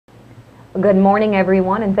Good morning,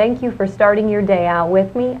 everyone, and thank you for starting your day out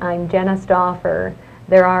with me. I'm Jenna Stauffer.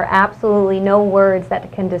 There are absolutely no words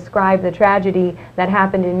that can describe the tragedy that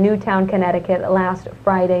happened in Newtown, Connecticut last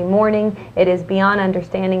Friday morning. It is beyond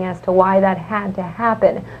understanding as to why that had to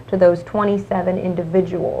happen to those 27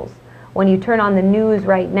 individuals. When you turn on the news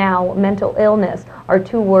right now, mental illness are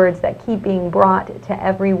two words that keep being brought to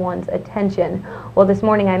everyone's attention. Well, this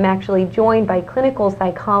morning I'm actually joined by clinical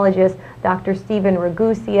psychologist Dr. Stephen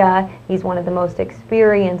Ragusa. He's one of the most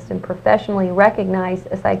experienced and professionally recognized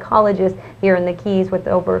psychologists here in the Keys with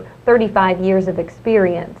over 35 years of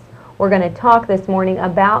experience. We're going to talk this morning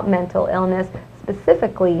about mental illness,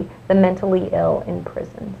 specifically the mentally ill in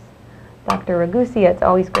prisons. Dr. Ragusa, it's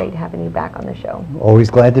always great having you back on the show.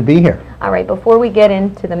 Always glad to be here. All right, before we get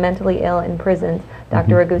into the mentally ill in prisons,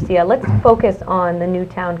 Dr. Ragusa, let's focus on the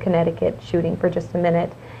Newtown, Connecticut shooting for just a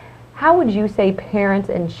minute. How would you say parents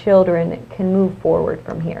and children can move forward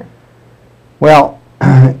from here? Well,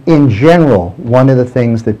 in general, one of the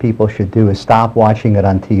things that people should do is stop watching it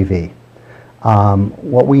on TV.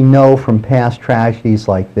 What we know from past tragedies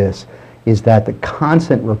like this is that the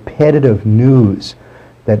constant repetitive news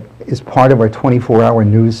that is part of our 24-hour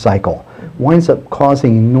news cycle winds up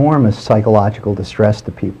causing enormous psychological distress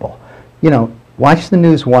to people. You know, watch the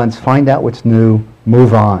news once, find out what's new,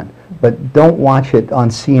 move on. But don't watch it on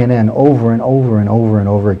CNN over and over and over and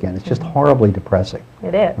over again. It's just horribly depressing.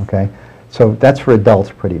 It is. Okay? So that's for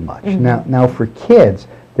adults pretty much. Now for kids,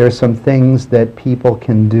 there are some things that people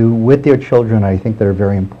can do with their children I think that are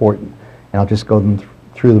very important. And I'll just go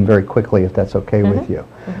through them very quickly if that's okay with you.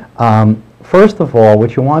 First of all,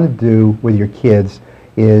 what you want to do with your kids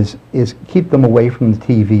is keep them away from the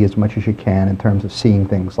TV as much as you can in terms of seeing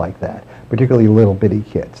things like that, particularly little bitty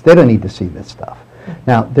kids. They don't need to see this stuff.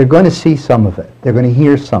 Now, they're going to see some of it. They're going to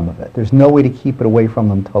hear some of it. There's no way to keep it away from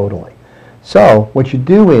them totally. So what you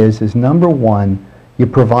do is number one, you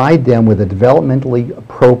provide them with a developmentally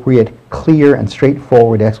appropriate, clear, and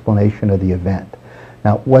straightforward explanation of the event.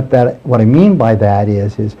 Now, what I mean by that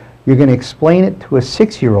is you're going to explain it to a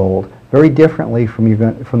 6-year-old very differently from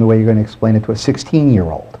the way you're going to explain it to a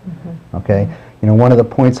 16-year-old. Okay? You know, one of the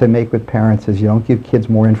points I make with parents is you don't give kids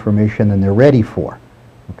more information than they're ready for.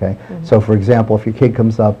 Okay? So, for example, if your kid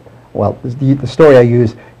comes up, well, the story I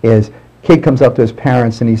use is kid comes up to his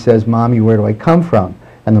parents and he says, "Mommy, where do I come from?"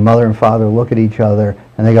 And the mother and father look at each other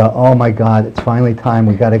and they go, "Oh my God, it's finally time,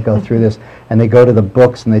 we got to go through this." And they go to the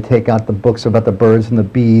books and they take out the books about the birds and the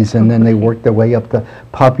bees, and then they work their way up to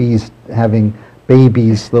puppies having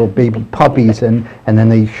babies, little baby puppies, and then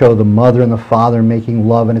they show the mother and the father making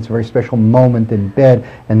love, and it's a very special moment in bed,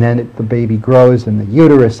 and then the baby grows in the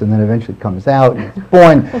uterus and then eventually comes out and it's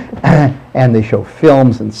born, and they show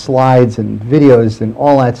films and slides and videos and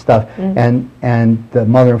all that stuff, and the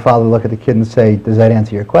mother and father look at the kid and say, "Does that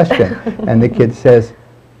answer your question?" And the kid says,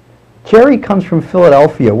 "Jerry comes from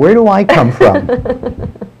Philadelphia. Where do I come from?"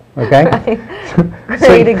 Okay? Right.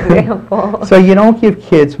 Great example. So you don't give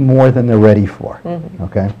kids more than they're ready for.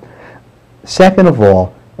 Okay? Second of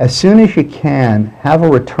all, as soon as you can, have a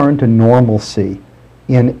return to normalcy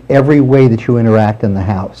in every way that you interact in the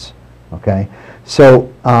house. Okay? So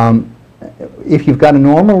if you've got a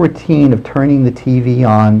normal routine of turning the TV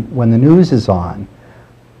on when the news is on,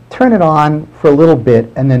 turn it on for a little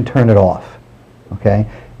bit and then turn it off. Okay?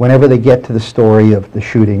 Whenever they get to the story of the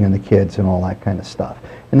shooting and the kids and all that kind of stuff.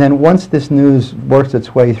 And then once this news works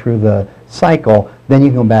its way through the cycle, then you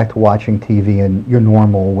can go back to watching TV in your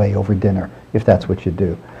normal way over dinner, if that's what you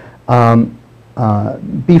do.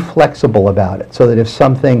 Be flexible about it, so that if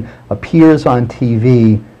something appears on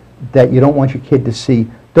TV that you don't want your kid to see,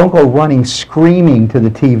 don't go running screaming to the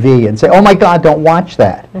TV and say, "Oh my God, don't watch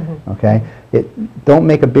that." Okay? Don't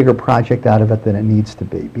make a bigger project out of it than it needs to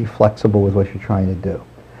be. Be flexible with what you're trying to do.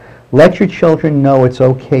 Let your children know it's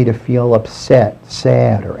okay to feel upset,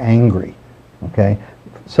 sad, or angry. Okay?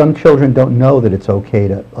 Some children don't know that it's okay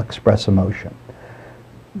to express emotion.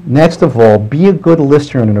 Next of all, be a good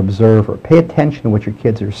listener and an observer. Pay attention to what your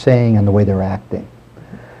kids are saying and the way they're acting.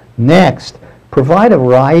 Next, provide a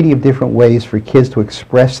variety of different ways for kids to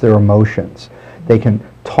express their emotions. They can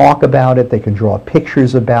talk about it, they can draw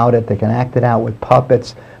pictures about it, they can act it out with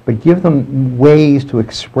puppets, but give them ways to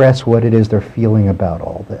express what it is they're feeling about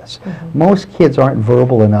all this. Most kids aren't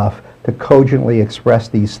verbal enough to cogently express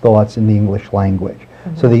these thoughts in the English language,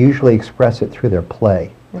 so they usually express it through their play.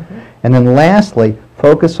 And then lastly,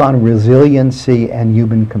 focus on resiliency and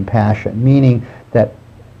human compassion, meaning that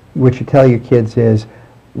what you tell your kids is,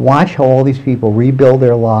 watch how all these people rebuild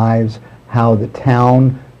their lives, how the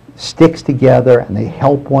town sticks together and they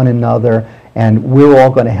help one another, and we're all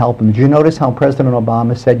going to help them. Did you notice how President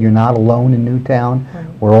Obama said, you're not alone in Newtown? Right.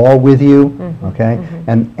 We're all with you, Mm-hmm. okay?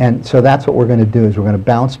 Mm-hmm. And so that's what we're going to do, is we're going to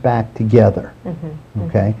bounce back together, Mm-hmm.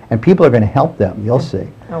 okay? And people are going to help them, you'll see.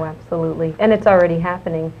 Oh, absolutely. And it's already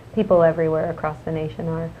happening. People everywhere across the nation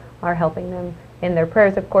are helping them in their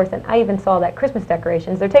prayers, of course. And I even saw that Christmas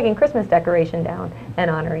decorations, they're taking Christmas decoration down and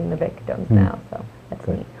honoring the victims now. So that's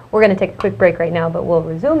Good. neat. We're going to take a quick break right now, but we'll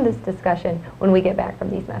resume this discussion when we get back from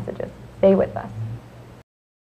these messages. Stay with us.